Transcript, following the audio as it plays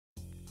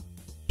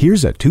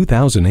Here's a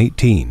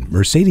 2018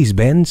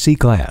 Mercedes-Benz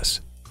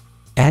C-Class.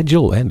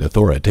 Agile and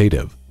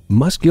authoritative,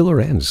 muscular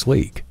and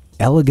sleek,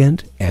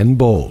 elegant and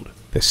bold,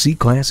 the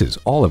C-Class is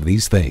all of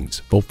these things,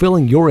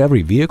 fulfilling your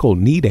every vehicle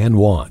need and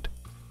want.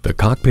 The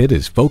cockpit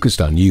is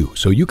focused on you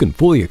so you can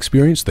fully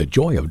experience the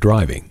joy of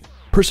driving.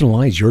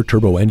 Personalize your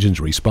turbo engine's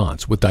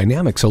response with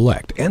Dynamic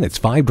Select and its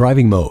 5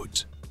 driving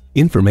modes.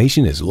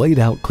 Information is laid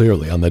out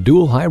clearly on the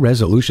dual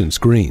high-resolution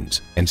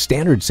screens, and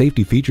standard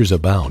safety features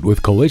abound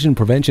with Collision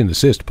Prevention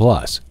Assist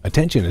Plus,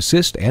 Attention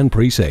Assist, and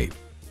Pre-Save.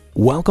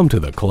 Welcome to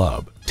the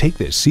club. Take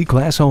this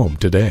C-Class home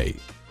today.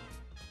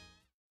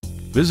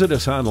 Visit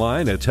us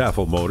online at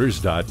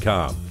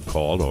tafelmotors.com.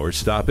 Call or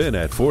stop in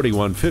at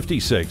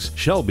 4156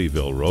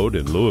 Shelbyville Road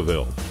in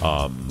Louisville.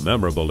 A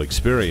memorable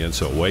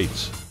experience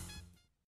awaits.